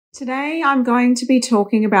Today, I'm going to be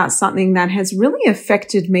talking about something that has really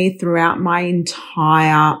affected me throughout my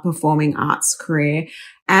entire performing arts career.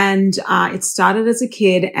 And it started as a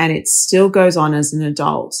kid and it still goes on as an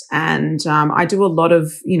adult. And I do a lot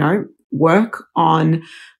of, work on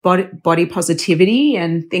body positivity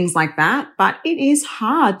and things like that. But it is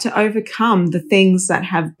hard to overcome the things that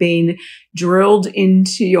have been drilled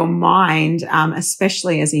into your mind,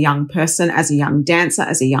 especially as a young person, as a young dancer,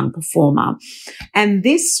 as a young performer. And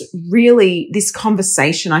this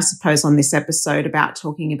conversation, I suppose, on this episode about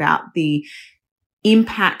talking about the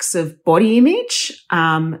impacts of body image,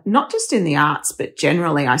 not just in the arts, but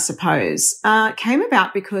generally, I suppose, came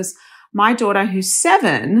about because my daughter, who's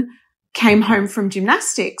 7, came home from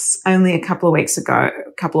gymnastics only a couple of weeks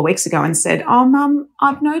ago and said, "Oh, Mum,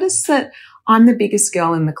 I've noticed that I'm the biggest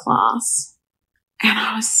girl in the class." And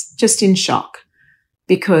I was just in shock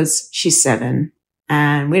because she's 7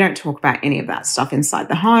 and we don't talk about any of that stuff inside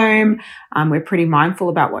the home. We're pretty mindful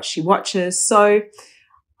about what she watches. So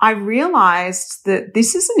I realized that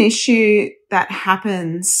this is an issue that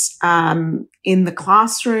happens in the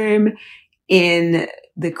classroom, in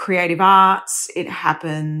the creative arts. It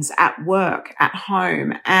happens at work, at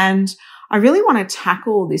home. And I really want to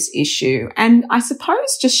tackle this issue and I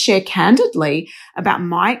suppose just share candidly about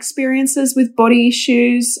my experiences with body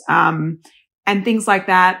issues and things like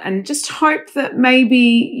that. And just hope that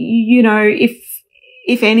maybe,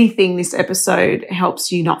 if anything, this episode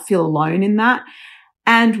helps you not feel alone in that.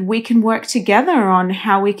 And we can work together on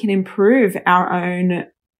how we can improve our own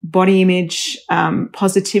body image,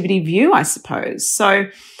 positivity view, I suppose. So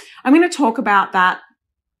I'm going to talk about that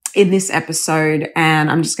in this episode and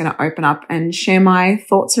I'm just going to open up and share my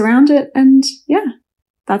thoughts around it. And yeah,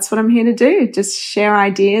 that's what I'm here to do. Just share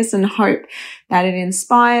ideas and hope that it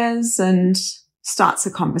inspires and starts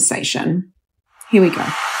a conversation. Here we go.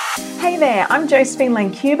 Hey there, I'm Josephine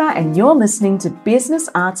Lancuba and you're listening to Business,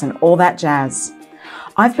 Arts and All That Jazz.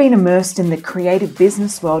 I've been immersed in the creative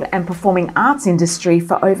business world and performing arts industry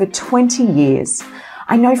for over 20 years.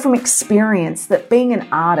 I know from experience that being an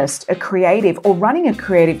artist, a creative, or running a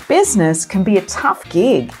creative business can be a tough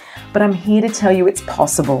gig, but I'm here to tell you it's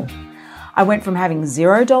possible. I went from having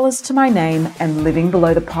 $0 to my name and living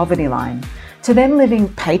below the poverty line, to then living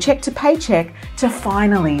paycheck to paycheck, to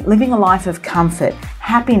finally living a life of comfort,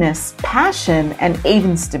 happiness, passion, and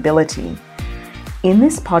even stability. In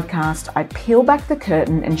this podcast, I peel back the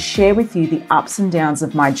curtain and share with you the ups and downs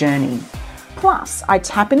of my journey. Plus, I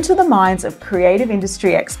tap into the minds of creative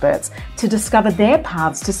industry experts to discover their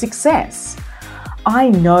paths to success. I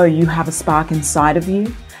know you have a spark inside of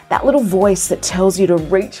you, that little voice that tells you to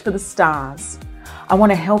reach for the stars. I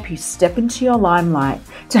want to help you step into your limelight,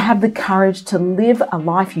 to have the courage to live a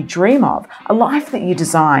life you dream of, a life that you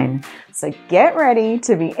design. So get ready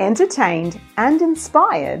to be entertained and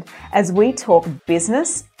inspired as we talk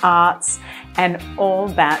business, arts, and all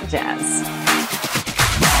that jazz.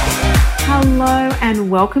 Hello and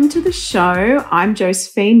welcome to the show. I'm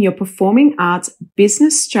Josephine, your performing arts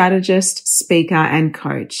business strategist, speaker, and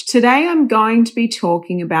coach. Today I'm going to be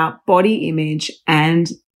talking about body image and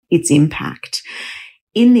its impact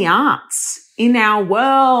in the arts, in our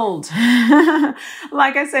world.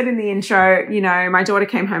 Like I said in the intro, my daughter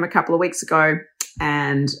came home a couple of weeks ago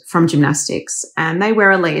and from gymnastics and they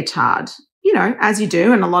wear a leotard, as you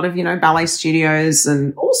do. And a lot of, ballet studios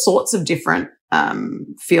and all sorts of different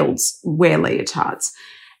fields wear leotards.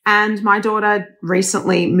 And my daughter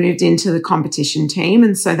recently moved into the competition team.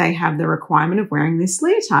 And so they have the requirement of wearing this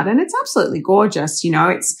leotard and it's absolutely gorgeous.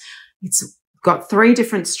 It's got 3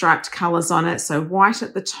 different striped colors on it. So white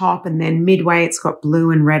at the top and then midway it's got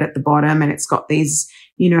blue and red at the bottom and it's got these,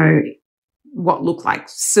 what look like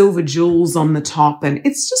silver jewels on the top. And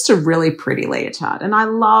it's just a really pretty leotard. And I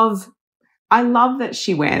love that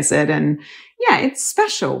she wears it. And yeah, it's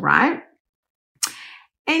special, right?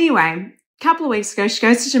 Anyway, a couple of weeks ago, she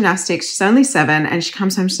goes to gymnastics. She's only 7 and she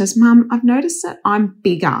comes home and she says, "Mum, I've noticed that I'm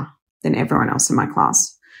bigger than everyone else in my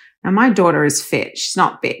class." Now my daughter is fit. She's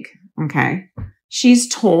not big. Okay. She's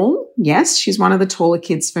tall. Yes, she's one of the taller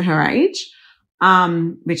kids for her age,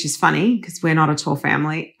 which is funny because we're not a tall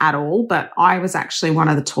family at all. But I was actually one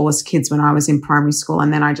of the tallest kids when I was in primary school.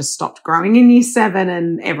 And then I just stopped growing in year 7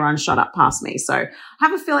 and everyone shot up past me. So I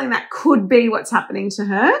have a feeling that could be what's happening to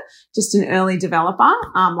her, just an early developer,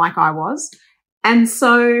 like I was. And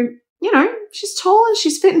so, she's tall and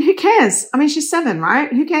she's fit and who cares? I mean, she's 7,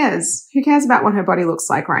 right? Who cares? Who cares about what her body looks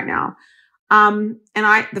like right now? And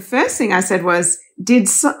the first thing I said was,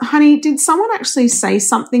 honey, did someone actually say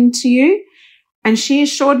something to you? And she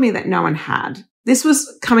assured me that no one had. This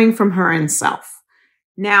was coming from her own self.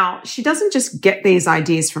 Now, she doesn't just get these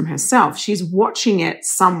ideas from herself. She's watching it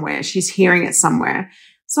somewhere. She's hearing it somewhere.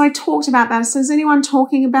 So I talked about that. So is anyone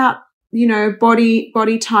talking about,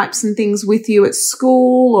 body types and things with you at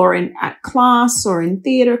school or at class or in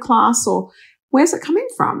theater class, or where's it coming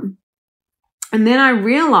from? And then I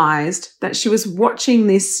realized that she was watching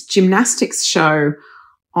this gymnastics show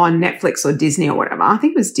on Netflix or Disney or whatever. I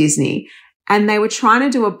think it was Disney. And they were trying to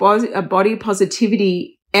do a body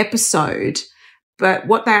positivity episode. But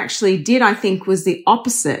what they actually did, I think, was the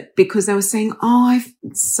opposite, because they were saying,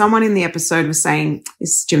 someone in the episode was saying,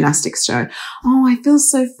 this gymnastics show, I feel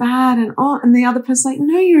so fat. And the other person's like,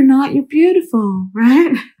 no, you're not. You're beautiful,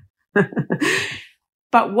 right?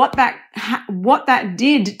 But what that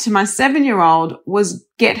did to my 7-year-old was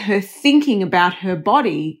get her thinking about her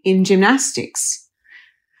body in gymnastics.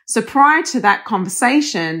 So prior to that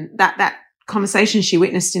conversation, that conversation she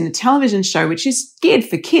witnessed in the television show, which is geared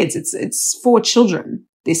for kids. It's for children,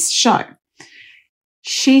 this show.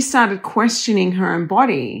 She started questioning her own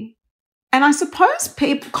body. And I suppose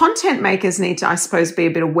content makers need to, be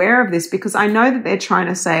a bit aware of this, because I know that they're trying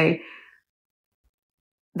to say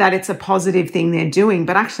that it's a positive thing they're doing,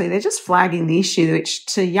 but actually they're just flagging the issue, which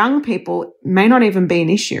to young people may not even be an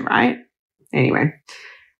issue, right? Anyway,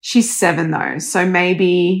 she's 7 though. So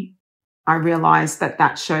maybe I realized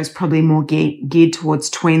that show's probably more geared towards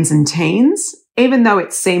tweens and teens, even though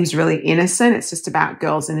it seems really innocent. It's just about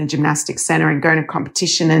girls in a gymnastics center and going to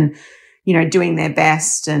competition and, doing their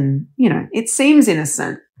best. And, it seems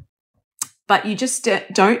innocent, but you just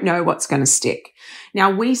don't know what's going to stick.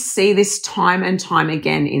 Now, we see this time and time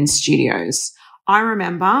again in studios. I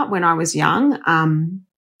remember when I was young,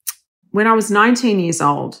 when I was 19 years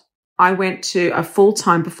old, I went to a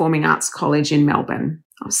full-time performing arts college in Melbourne.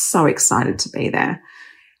 I was so excited to be there.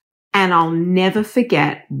 And I'll never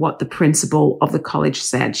forget what the principal of the college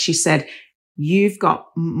said. She said, "You've got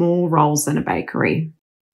more roles than a bakery."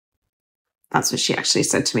 That's what she actually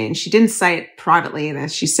said to me. And she didn't say it privately either.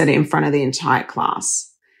 She said it in front of the entire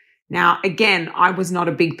class. Now, again, I was not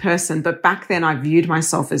a big person, but back then I viewed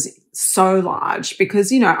myself as so large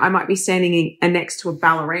because, I might be standing next to a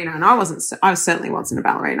ballerina, and I certainly wasn't a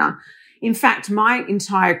ballerina. In fact, my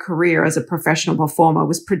entire career as a professional performer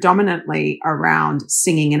was predominantly around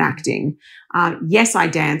singing and acting. Yes, I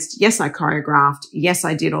danced. Yes, I choreographed. Yes,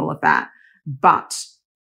 I did all of that. But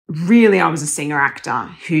really, I was a singer-actor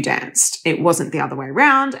who danced. It wasn't the other way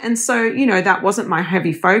around. And so, that wasn't my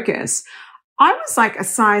heavy focus. I was like a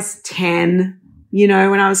size 10, when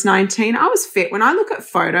I was 19. I was fit. When I look at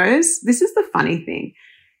photos, this is the funny thing.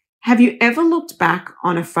 Have you ever looked back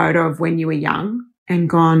on a photo of when you were young and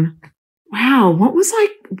gone, wow, what was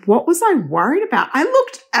I worried about? I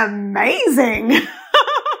looked amazing.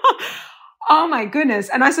 Oh my goodness.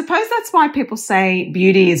 And I suppose that's why people say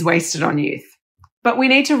beauty is wasted on youth. But we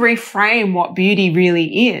need to reframe what beauty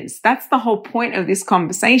really is. That's the whole point of this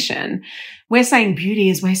conversation. We're saying beauty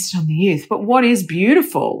is wasted on the youth, but what is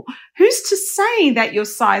beautiful? Who's to say that your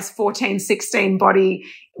size 14, 16 body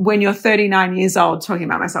when you're 39 years old, talking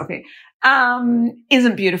about myself here,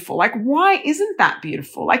 isn't beautiful? Like, why isn't that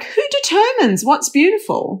beautiful? Like, who determines what's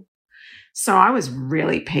beautiful? So I was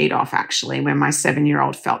really peed off actually when my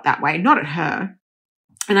 7-year-old felt that way, not at her.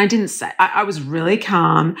 And I didn't say, I was really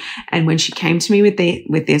calm. And when she came to me with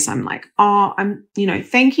this, I'm like,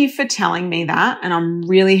 thank you for telling me that. And I'm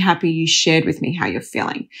really happy you shared with me how you're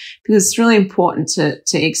feeling, because it's really important to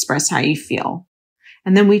express how you feel.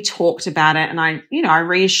 And then we talked about it, and I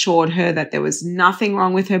reassured her that there was nothing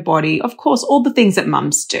wrong with her body. Of course, all the things that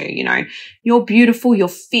mums do, you're beautiful, you're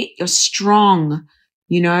fit, you're strong.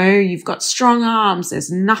 You've got strong arms.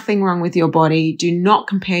 There's nothing wrong with your body. Do not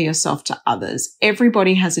compare yourself to others.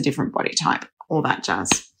 Everybody has a different body type, all that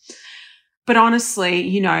jazz. But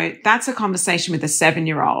honestly, that's a conversation with a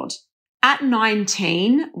 7-year-old. At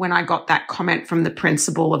 19, when I got that comment from the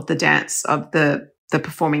principal of the dance, of the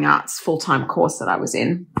performing arts full-time course that I was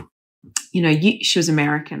in, she was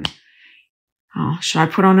American. Oh, should I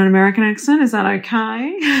put on an American accent? Is that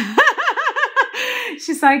okay?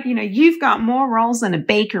 She's like, you've got more roles than a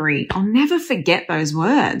bakery. I'll never forget those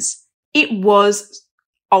words. It was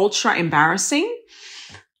ultra embarrassing.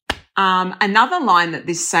 Another line that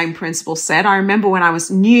this same principal said, I remember when I was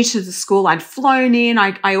new to the school, I'd flown in,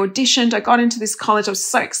 I auditioned, I got into this college. I was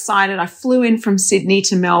so excited. I flew in from Sydney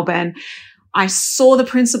to Melbourne. I saw the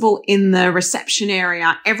principal in the reception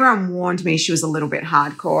area. Everyone warned me she was a little bit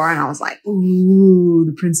hardcore. And I was like, ooh,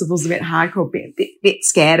 the principal's a bit hardcore, bit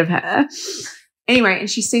scared of her. Anyway, and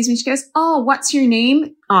she sees me, she goes, "Oh, what's your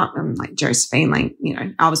name?" Oh, I'm like, Josephine,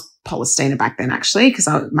 I was Polystina back then actually, because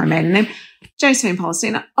my maiden name. Josephine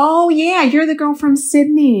Palestina. Oh, yeah, you're the girl from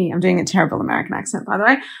Sydney. I'm doing a terrible American accent, by the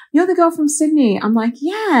way. You're the girl from Sydney. I'm like,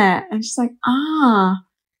 yeah. And she's like,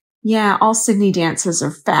 yeah, all Sydney dancers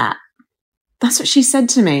are fat. That's what she said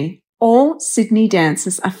to me. All Sydney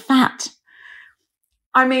dancers are fat.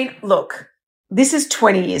 I mean, look, this is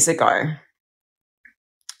 20 years ago.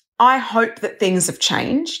 I hope that things have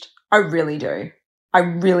changed. I really do. I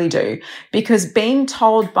really do. Because being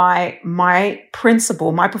told by my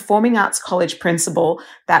principal, my performing arts college principal,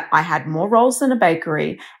 that I had more roles than a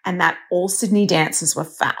bakery and that all Sydney dancers were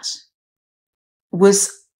fat was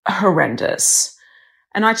horrendous.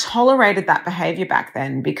 And I tolerated that behavior back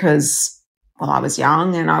then because, well, I was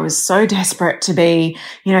young and I was so desperate to be,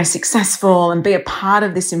 successful and be a part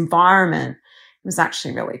of this environment. It was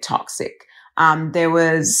actually really toxic. There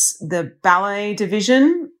was the ballet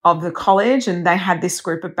division of the college, and they had this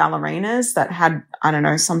group of ballerinas that had,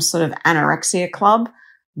 some sort of anorexia club.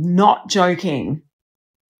 Not joking.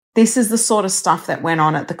 This is the sort of stuff that went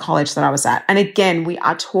on at the college that I was at. And again, we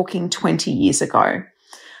are talking 20 years ago.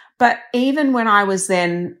 But even when I was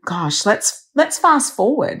then, gosh, let's fast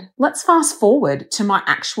forward. Let's fast forward to my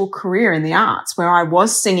actual career in the arts, where I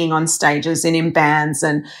was singing on stages and in bands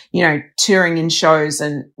and, touring in shows.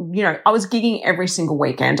 And, I was gigging every single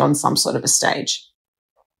weekend on some sort of a stage.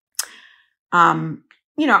 I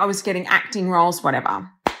was getting acting roles, whatever.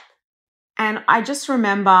 And I just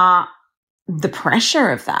remember the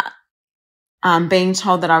pressure of that, being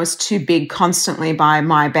told that I was too big constantly by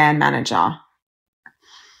my band manager.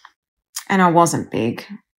 And I wasn't big.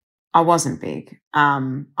 I was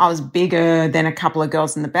bigger than a couple of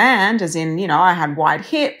girls in the band, as in, I had wide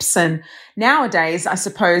hips. And nowadays, I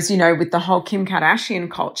suppose, with the whole Kim Kardashian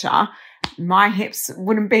culture, my hips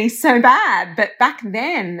wouldn't be so bad. But back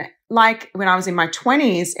then, like when I was in my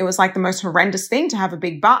 20s, it was like the most horrendous thing to have a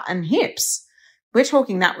big butt and hips. We're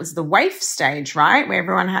talking that was the waif stage, right? Where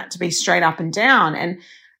everyone had to be straight up and down.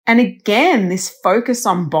 And again, this focus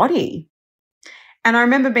on body. And I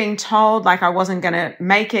remember being told like I wasn't going to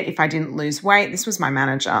make it if I didn't lose weight. This was my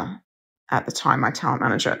manager at the time, my talent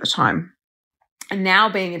manager at the time. And now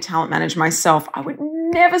being a talent manager myself, I would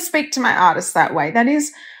never speak to my artists that way. That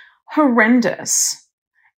is horrendous.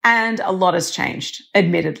 And a lot has changed,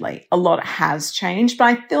 admittedly. A lot has changed, but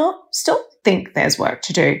I still think there's work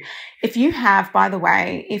to do. If you have, by the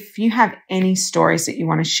way, if you have any stories that you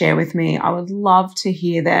want to share with me, I would love to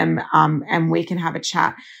hear them, and we can have a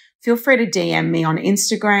chat. Feel free to DM me on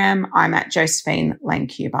Instagram. I'm at Josephine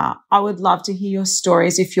Langcuba. I would love to hear your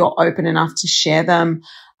stories if you're open enough to share them,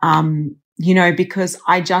 because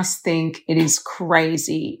I just think it is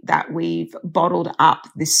crazy that we've bottled up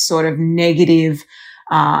this sort of negative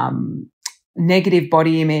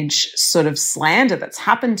body image sort of slander that's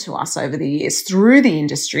happened to us over the years through the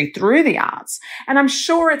industry, through the arts. And I'm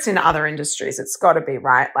sure it's in other industries. It's got to be,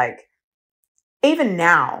 right? Like even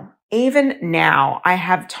now, I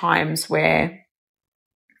have times where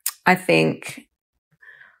I think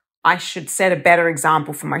I should set a better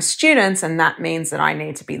example for my students, and that means that I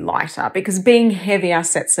need to be lighter, because being heavier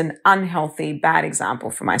sets an unhealthy, bad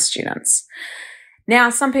example for my students. Now,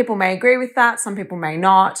 some people may agree with that, some people may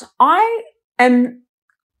not. I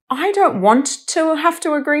don't want to have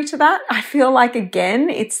to agree to that. I feel like, again,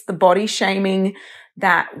 it's the body shaming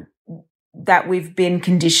that we've been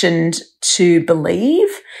conditioned to believe.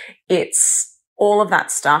 It's all of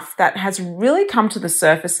that stuff that has really come to the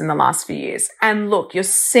surface in the last few years. And look, you're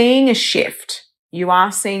seeing a shift. You are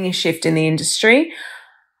seeing a shift in the industry.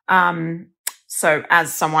 So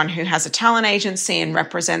as someone who has a talent agency and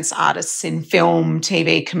represents artists in film,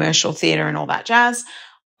 TV, commercial, theatre and all that jazz,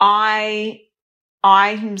 I'm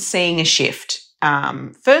seeing a shift.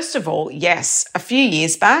 First of all, yes, a few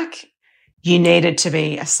years back, you needed to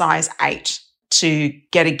be a size 8 to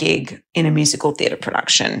get a gig in a musical theatre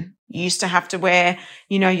production. You used to have to wear,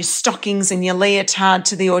 your stockings and your leotard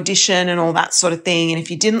to the audition and all that sort of thing. And if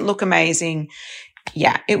you didn't look amazing,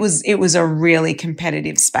 it was a really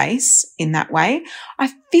competitive space in that way. I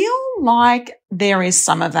feel like there is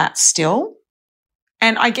some of that still.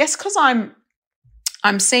 And I guess because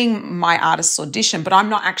I'm seeing my artists audition, but I'm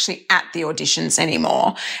not actually at the auditions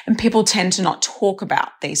anymore. And people tend to not talk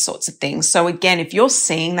about these sorts of things. So again, if you're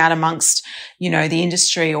seeing that amongst, the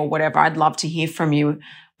industry or whatever, I'd love to hear from you.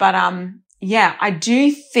 But I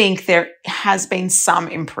do think there has been some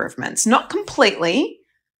improvements, not completely,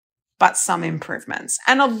 but some improvements.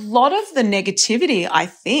 And a lot of the negativity, I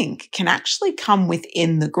think, can actually come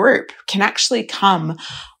within the group, can actually come,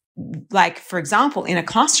 like, for example, in a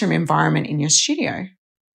classroom environment in your studio.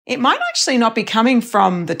 It might actually not be coming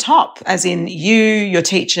from the top, as in you, your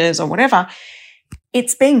teachers or whatever.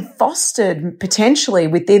 it's being fostered potentially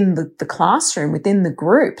within the classroom, within the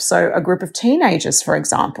group. So a group of teenagers, for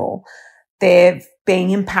example, they're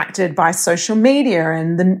being impacted by social media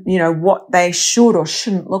and what they should or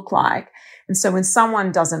shouldn't look like. And so when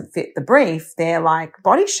someone doesn't fit the brief, they're like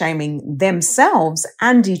body shaming themselves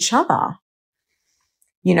and each other,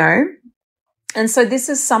 And so this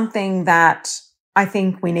is something that I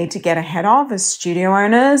think we need to get ahead of as studio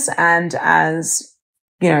owners and as,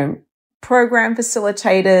 program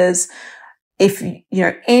facilitators. If,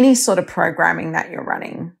 any sort of programming that you're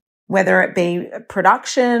running, whether it be a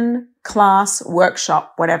production, class,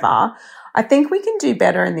 workshop, whatever, I think we can do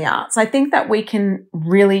better in the arts. I think that we can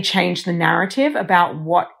really change the narrative about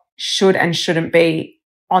what should and shouldn't be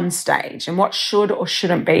on stage and what should or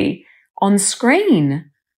shouldn't be on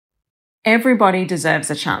screen. Everybody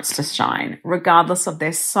deserves a chance to shine, regardless of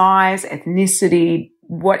their size, ethnicity,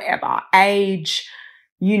 whatever, age,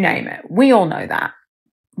 you name it. We all know that.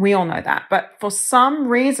 But for some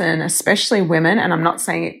reason, especially women, and I'm not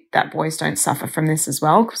saying that boys don't suffer from this as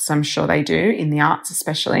well, because I'm sure they do in the arts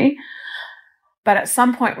especially. But at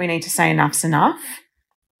some point we need to say enough's enough.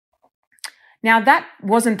 Now, that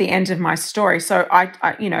wasn't the end of my story. So I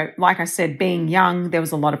like I said, being young, there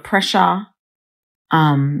was a lot of pressure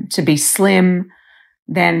to be slim.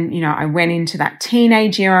 Then, I went into that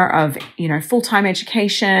teenage era of, full-time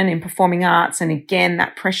education in performing arts. And again,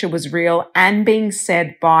 that pressure was real and being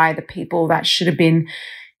said by the people that should have been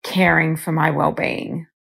caring for my well-being,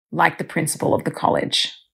 like the principal of the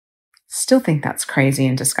college. Still think that's crazy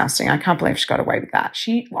and disgusting. I can't believe she got away with that.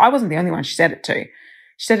 I wasn't the only one she said it to.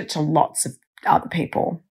 She said it to lots of other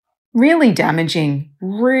people. Really damaging,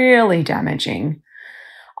 really damaging.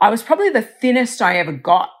 I was probably the thinnest I ever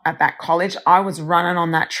got at that college. I was running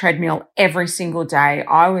on that treadmill every single day.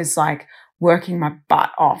 I was like working my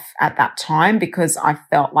butt off at that time because I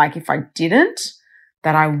felt like if I didn't,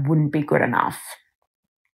 that I wouldn't be good enough.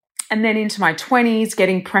 And then into my 20s,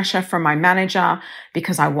 getting pressure from my manager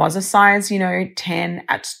because I was a size, 10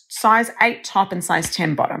 at size 8 top and size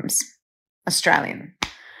 10 bottoms, Australian.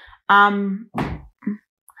 I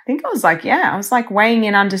think I was like weighing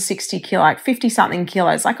in under 60 kilos, like 50 something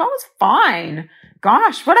kilos. Like I was fine.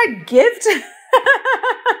 Gosh, what I give to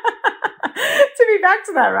be back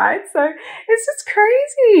to that, right? So it's just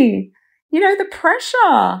crazy. The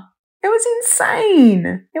pressure. It was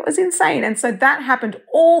insane. It was insane. And so that happened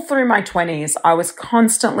all through my 20s. I was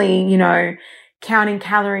constantly, counting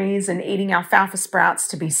calories and eating alfalfa sprouts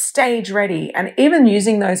to be stage ready and even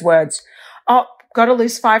using those words. Oh, got to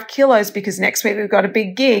lose 5 kilos because next week we've got a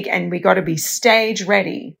big gig and we got to be stage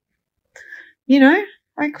ready.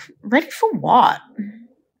 Like ready for what?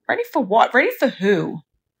 Ready for what? Ready for who?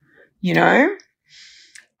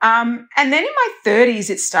 And then in my 30s,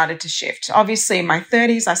 it started to shift. Obviously, in my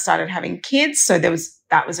 30s, I started having kids. So that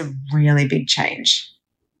was a really big change.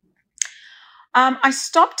 I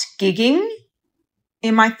stopped gigging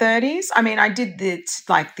in my 30s. I mean, I did the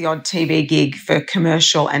odd TV gig for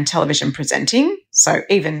commercial and television presenting. So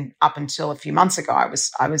even up until a few months ago,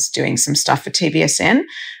 I was doing some stuff for TVSN,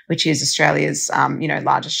 which is Australia's,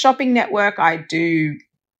 largest shopping network. I do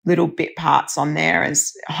little bit parts on there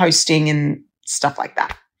as hosting and stuff like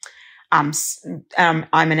that. I'm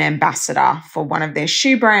an ambassador for one of their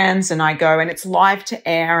shoe brands and I go and it's live to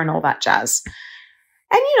air and all that jazz.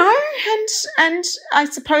 And, and I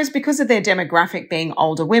suppose because of their demographic being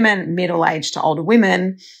older women, middle-aged to older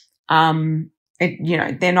women,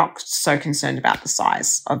 they're not so concerned about the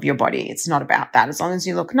size of your body. It's not about that. As long as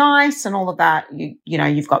you look nice and all of that,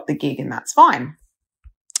 you've got the gig and that's fine.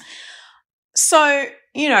 So,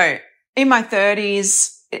 in my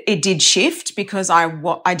 30s, it did shift because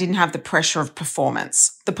I didn't have the pressure of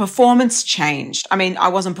performance. The performance changed. I mean, I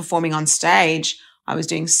wasn't performing on stage. I was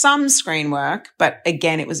doing some screen work, but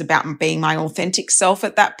again, it was about being my authentic self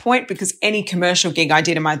at that point because any commercial gig I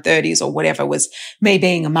did in my 30s or whatever was me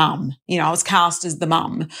being a mum. I was cast as the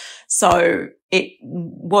mum. So it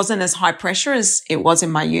wasn't as high pressure as it was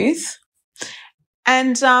in my youth.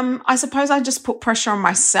 And I suppose I just put pressure on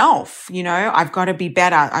myself. I've got to be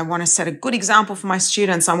better. I want to set a good example for my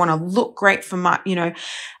students. I want to look great for my,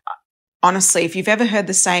 honestly, if you've ever heard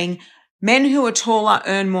the saying, men who are taller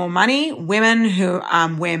earn more money, women who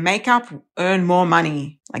wear makeup earn more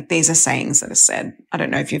money. Like these are sayings that are said. I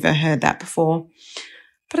don't know if you've ever heard that before,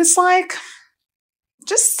 but it's like,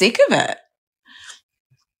 just sick of it.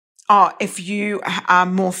 Oh, if you are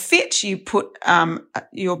more fit, you put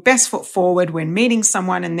your best foot forward when meeting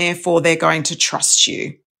someone and therefore they're going to trust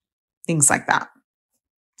you. Things like that.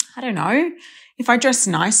 I don't know. If I dress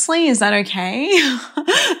nicely, is that okay?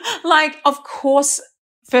 Of course,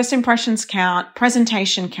 First impressions count,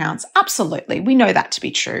 presentation counts. Absolutely. We know that to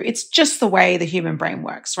be true. It's just the way the human brain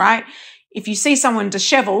works, right? If you see someone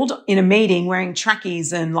disheveled in a meeting wearing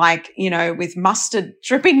trackies and with mustard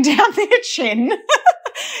dripping down their chin,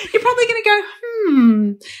 you're probably going to go,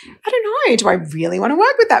 I don't know. Do I really want to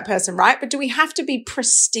work with that person, right? But do we have to be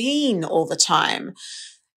pristine all the time?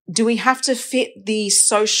 Do we have to fit the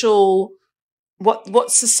social,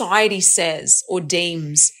 what society says or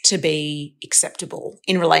deems to be acceptable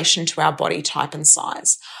in relation to our body type and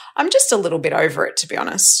size? I'm just a little bit over it, to be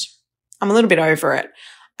honest. I'm a little bit over it.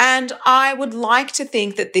 And I would like to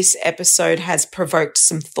think that this episode has provoked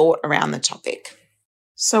some thought around the topic.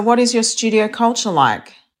 So what is your studio culture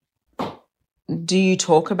like? Do you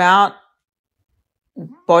talk about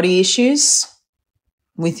body issues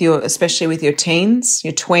especially with your teens,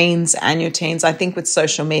 your tweens and your teens? I think with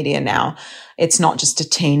social media now, it's not just a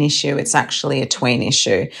teen issue, it's actually a tween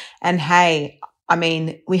issue. And hey,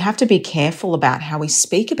 we have to be careful about how we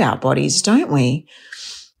speak about bodies, don't we?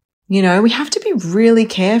 We have to be really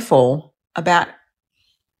careful about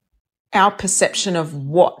our perception of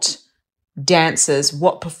what dancers,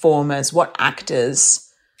 what performers, what actors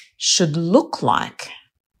should look like.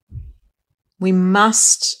 We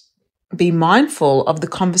must be mindful of the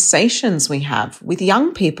conversations we have with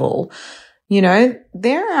young people.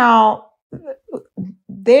 They're our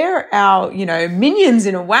minions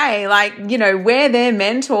in a way, we're their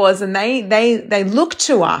mentors, and they look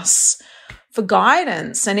to us for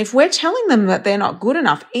guidance. And if we're telling them that they're not good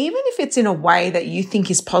enough, even if it's in a way that you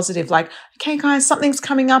think is positive, like, okay, guys, something's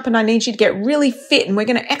coming up and I need you to get really fit and we're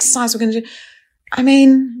going to exercise, we're going to do,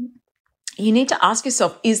 you need to ask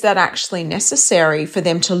yourself, is that actually necessary for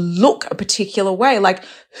them to look a particular way? Like,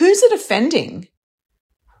 who's it offending?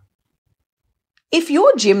 If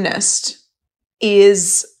your gymnast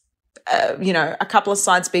is a couple of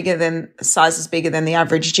sizes bigger than the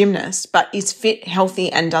average gymnast, but is fit,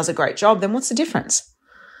 healthy, and does a great job, then what's the difference?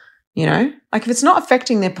 If it's not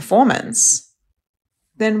affecting their performance,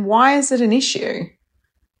 then why is it an issue?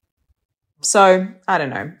 So I don't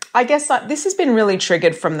know. I guess this has been really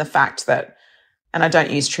triggered from the fact that, and I don't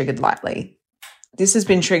use triggered lightly, this has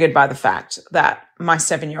been triggered by the fact that my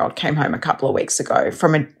 7-year-old came home a couple of weeks ago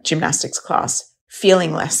from a gymnastics class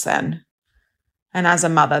feeling less than. And as a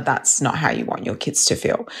mother, that's not how you want your kids to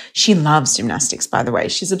feel. She loves gymnastics, by the way.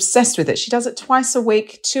 She's obsessed with it. She does it twice a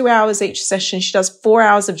week, 2 hours each session. She does 4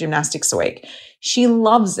 hours of gymnastics a week. She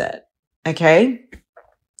loves it, okay?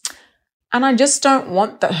 And I just don't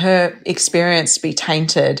want her experience to be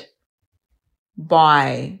tainted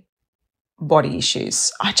by body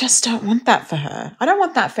issues. I just don't want that for her. I don't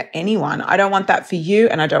want that for anyone. I don't want that for you,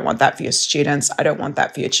 and I don't want that for your students. I don't want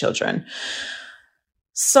that for your children.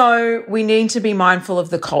 So we need to be mindful of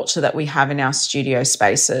the culture that we have in our studio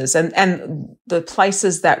spaces and the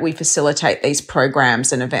places that we facilitate these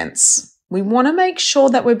programs and events. We want to make sure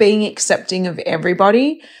that we're being accepting of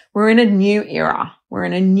everybody. We're in a new era.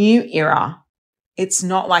 It's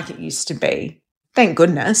not like it used to be. Thank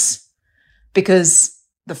goodness. Because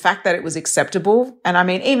the fact that it was acceptable,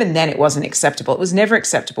 and even then it wasn't acceptable. It was never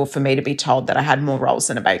acceptable for me to be told that I had more rolls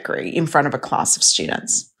than a bakery in front of a class of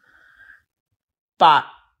students. But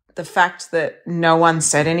the fact that no one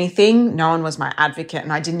said anything, no one was my advocate,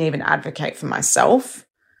 and I didn't even advocate for myself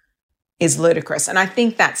is ludicrous. And I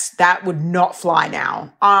think that would not fly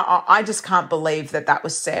now. I just can't believe that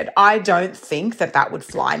was said. I don't think that would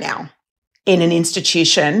fly now in an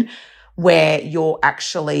institution where you're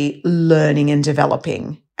actually learning and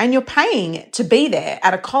developing and you're paying to be there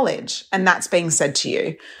at a college, and that's being said to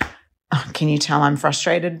you. Oh, can you tell I'm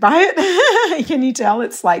frustrated by it? Can you tell?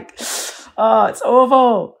 It's like, oh, it's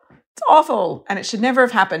awful. It's awful. And it should never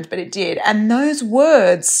have happened, but it did. And those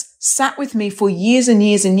words sat with me for years and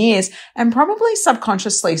years and years, and probably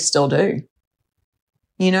subconsciously still do.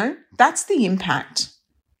 That's the impact.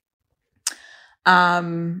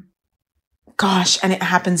 Gosh, and it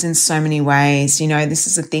happens in so many ways. This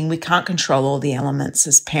is a thing. We can't control all the elements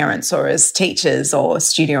as parents or as teachers or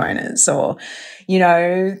studio owners or,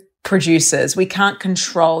 producers. We can't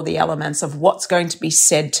control the elements of what's going to be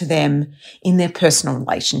said to them in their personal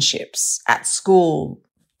relationships, at school,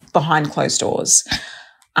 behind closed doors.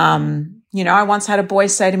 I once had a boy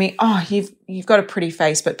say to me, "Oh, you've got a pretty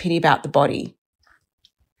face, but pity about the body."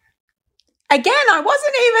 Again, I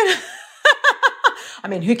wasn't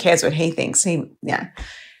even, who cares what he thinks?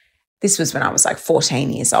 This was when I was like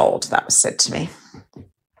 14 years old. That was said to me.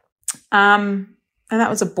 And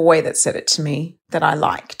that was a boy that said it to me that I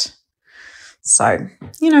liked. So,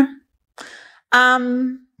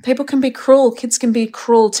 people can be cruel. Kids can be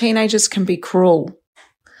cruel. Teenagers can be cruel.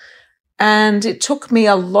 And it took me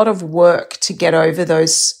a lot of work to get over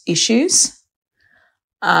those issues.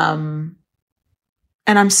 And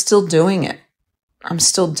I'm still doing it. I'm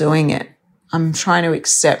trying to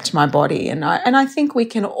accept my body. And I think we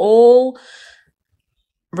can all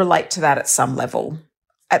relate to that at some level,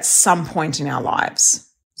 at some point in our lives.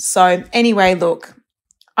 So anyway, look,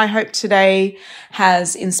 I hope today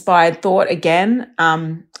has inspired thought again.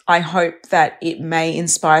 I hope that it may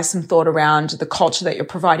inspire some thought around the culture that you're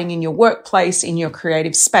providing in your workplace, in your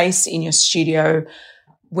creative space, in your studio,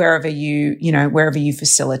 wherever you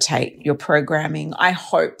facilitate your programming. I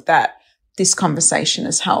hope that this conversation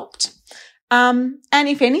has helped. And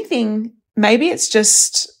if anything, maybe it's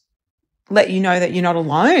just let you know that you're not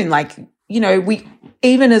alone. Like, we,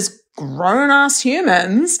 even as grown-ass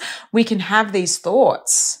humans, we can have these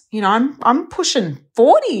thoughts. I'm pushing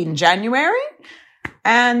 40 in January,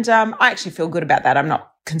 and I actually feel good about that. I'm not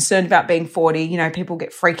concerned about being 40. People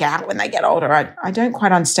freak out when they get older. I don't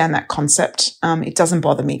quite understand that concept. It doesn't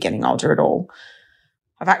bother me getting older at all.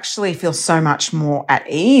 I've actually feel so much more at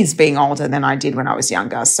ease being older than I did when I was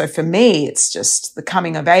younger. So for me, it's just the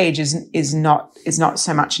coming of age is not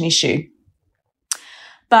so much an issue.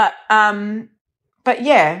 But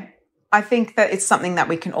yeah, I think that it's something that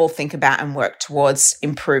we can all think about and work towards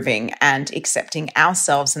improving and accepting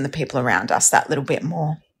ourselves and the people around us that little bit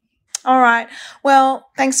more. All right. Well,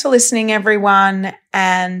 thanks for listening, everyone.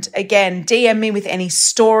 And again, DM me with any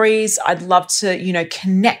stories. I'd love to,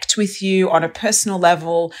 connect with you on a personal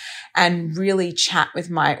level and really chat with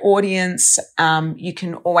my audience. You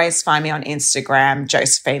can always find me on Instagram,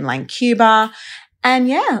 Josephine Lang Cuba. And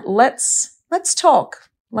yeah, let's talk.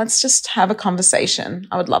 Let's just have a conversation.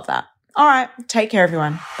 I would love that. All right. Take care,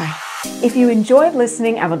 everyone. Bye. If you enjoyed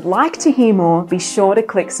listening and would like to hear more, be sure to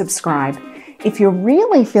click subscribe. If you're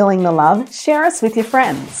really feeling the love, share us with your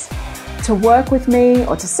friends. To work with me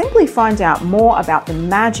or to simply find out more about the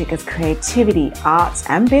magic of creativity, arts,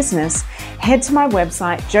 and business, head to my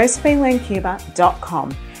website,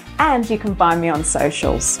 josephinelangcuba.com, and you can find me on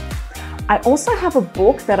socials. I also have a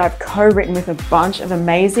book that I've co-written with a bunch of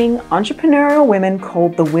amazing entrepreneurial women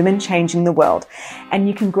called The Women Changing the World, and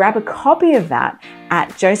you can grab a copy of that at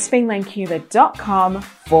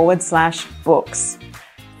josephinelangcuba.com/books.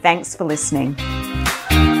 Thanks for listening.